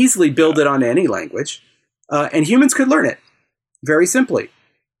 You could easily build it on any language, and humans could learn it very simply.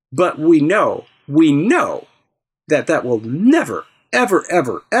 But we know that will never, ever,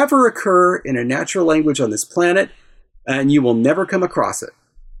 ever, ever occur in a natural language on this planet, and you will never come across it,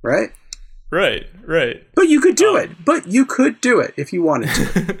 right? Right. But you could do it. But you could do it if you wanted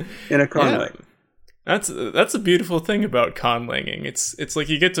to in a conlang. That's a beautiful thing about conlanging. It's like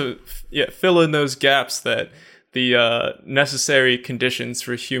you get to fill in those gaps that the necessary conditions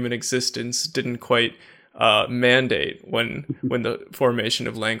for human existence didn't quite mandate when the formation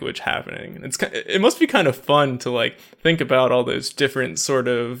of language happening. It must be kind of fun to think about all those different sort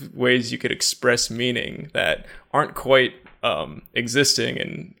of ways you could express meaning that aren't quite existing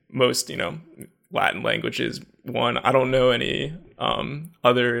in most Latin languages. One, I don't know any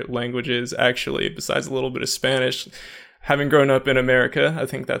other languages actually besides a little bit of Spanish. Having grown up in America, I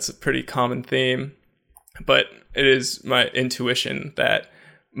think that's a pretty common theme, but it is my intuition that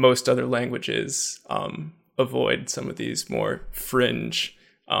most other languages avoid some of these more fringe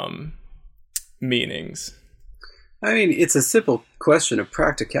meanings. I mean, it's a simple question of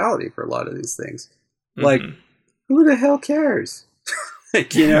practicality for a lot of these things. Who the hell cares?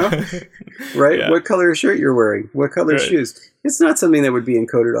 Right? Yeah. What color shirt you're wearing? What color shoes? It's not something that would be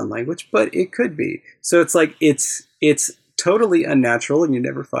encoded on language, but it could be. So it's totally unnatural and you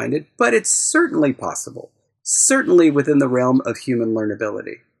never find it, but it's certainly possible. Certainly within the realm of human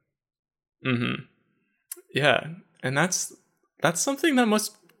learnability. Yeah, and that's something that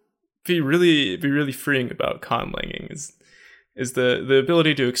must be really freeing about conlanging is the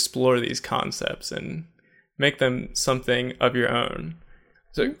ability to explore these concepts and make them something of your own.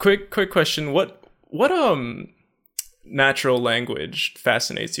 So quick question, what natural language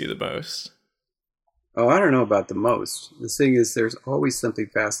fascinates you the most? Oh, I don't know about the most. The thing is, there's always something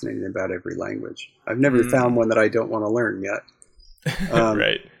fascinating about every language. I've never found one that I don't want to learn yet.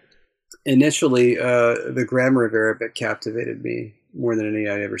 Right. initially, the grammar of Arabic captivated me more than any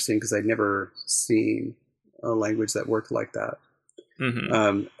I'd ever seen because I'd never seen a language that worked like that. Mm-hmm.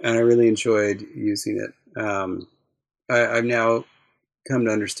 And I really enjoyed using it. I've now come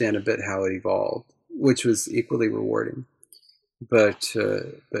to understand a bit how it evolved, which was equally rewarding. But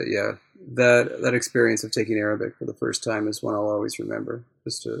yeah, that experience of taking Arabic for the first time is one I'll always remember.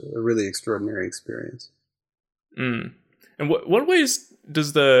 Just a really extraordinary experience. Mm. And what ways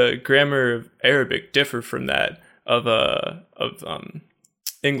does the grammar of Arabic differ from that of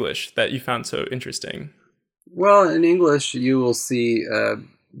English that you found so interesting? Well, in English, you will see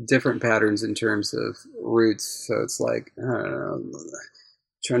different patterns in terms of roots. So it's like, I don't know,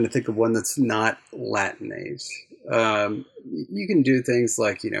 trying to think of one that's not Latinate. You can do things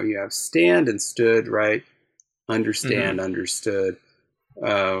like, you have stand and stood, right? Understand, understood.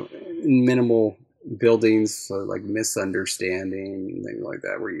 Minimal buildings, so like misunderstanding, things like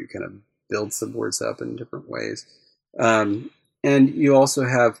that, where you kind of build some words up in different ways. And you also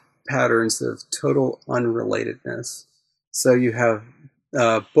have patterns of total unrelatedness. So you have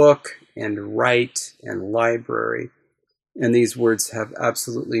book and write and library, and these words have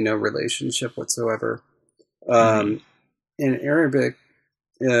absolutely no relationship whatsoever. In Arabic,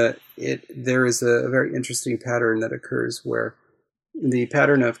 there is a very interesting pattern that occurs where the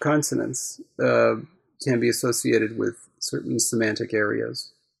pattern of consonants can be associated with certain semantic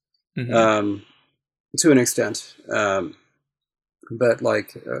areas to an extent. But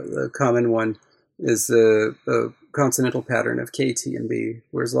like the common one is the consonantal pattern of K, T, and B,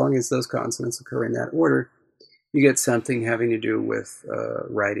 where as long as those consonants occur in that order, you get something having to do with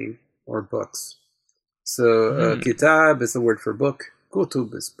writing or books. So kitab is the word for book,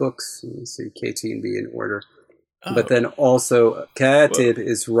 kutub is books, you see K, T, and B in order. Oh. But then also katib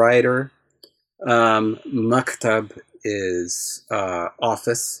is writer, maktab is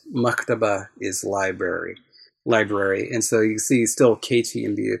office, maktaba is library. And so you see still K, T,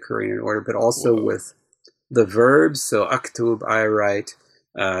 and B occurring in order, but also with the verbs. So aktub, I write,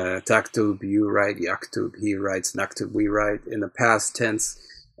 taktub, you write, yaktub, he writes, naktub, we write. In the past tense,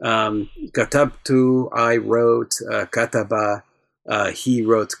 katabtu, I wrote, kataba, he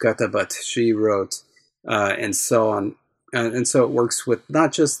wrote, katabat, she wrote, and so on. And so it works with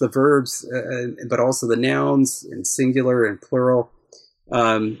not just the verbs, but also the nouns in singular and plural.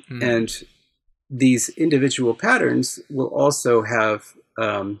 And these individual patterns will also have,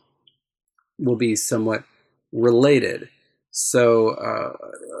 will be somewhat related. So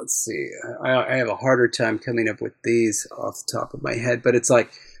let's see, I have a harder time coming up with these off the top of my head, but it's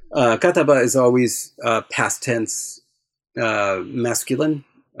like kataba is always past tense, masculine,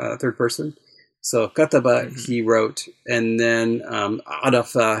 third person. So kataba, he wrote, and then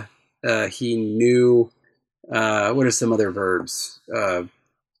adafa, he knew. What are some other verbs?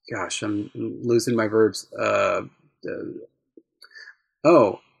 Gosh, I'm losing my verbs.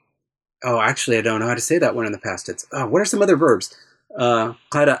 Actually, I don't know how to say that one in the past tense. What are some other verbs?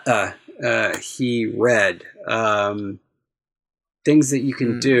 Qara'a, he read. Things that you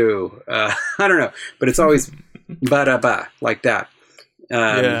can do. I don't know, but it's always baraba, like that.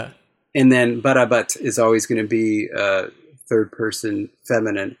 And then barabat is always going to be third person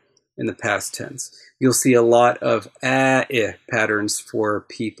feminine in the past tense. You'll see a lot of patterns for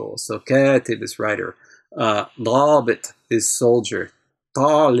people. So katib is writer. Dabit is soldier.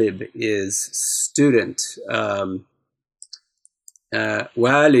 Talib is student.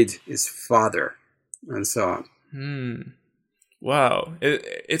 Walid is father, and so on. Wow.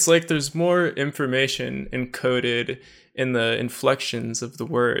 It's like there's more information encoded in the inflections of the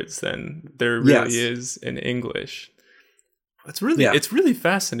words than there really is in English. It's really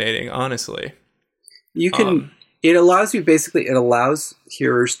fascinating, honestly. You can, it allows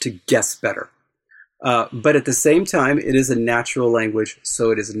hearers to guess better. But at the same time, it is a natural language,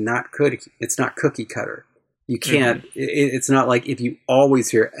 so it is not cookie cutter. You can't, it's not like if you always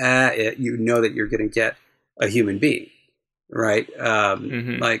hear you know that you're going to get a human being, right?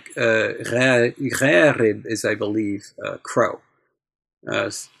 Like gharib is, I believe, crow.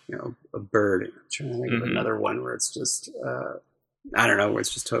 A bird. I'm trying to think of another one where it's just, I don't know, where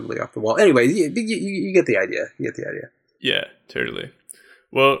it's just totally off the wall. Anyway, you get the idea. Yeah, totally.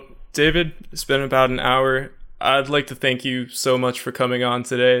 Well, David, it's been about an hour. I'd like to thank you so much for coming on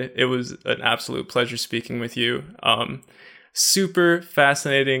today. It was an absolute pleasure speaking with you. Super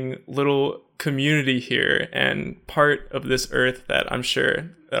fascinating little community here and part of this earth that I'm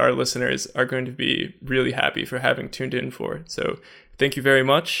sure that our listeners are going to be really happy for having tuned in for. So thank you very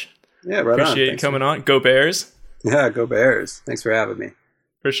much. Yeah, right. Appreciate you coming on. Go Bears. Yeah, go Bears. Thanks for having me.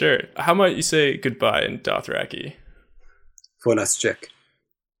 For sure. How might you say goodbye in Dothraki? Fonaschik.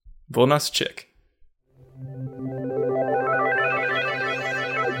 Volnasczyk.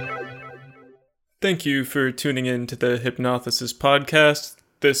 Thank you for tuning in to the Hypnothesis podcast.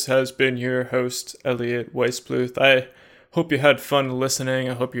 This has been your host, Elliot Weisbluth. I hope you had fun listening.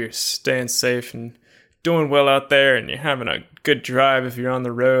 I hope you're staying safe and doing well out there, and you're having a good drive if you're on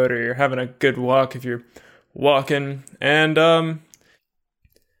the road, or you're having a good walk if you're walking. And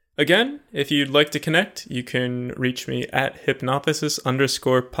again, if you'd like to connect, you can reach me at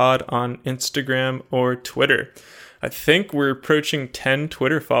hypnothesis_pod on Instagram or Twitter. I think we're approaching 10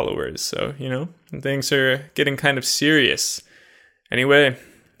 Twitter followers, so, things are getting kind of serious. Anyway,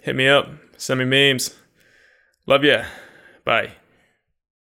 hit me up, send me memes. Love ya. Bye.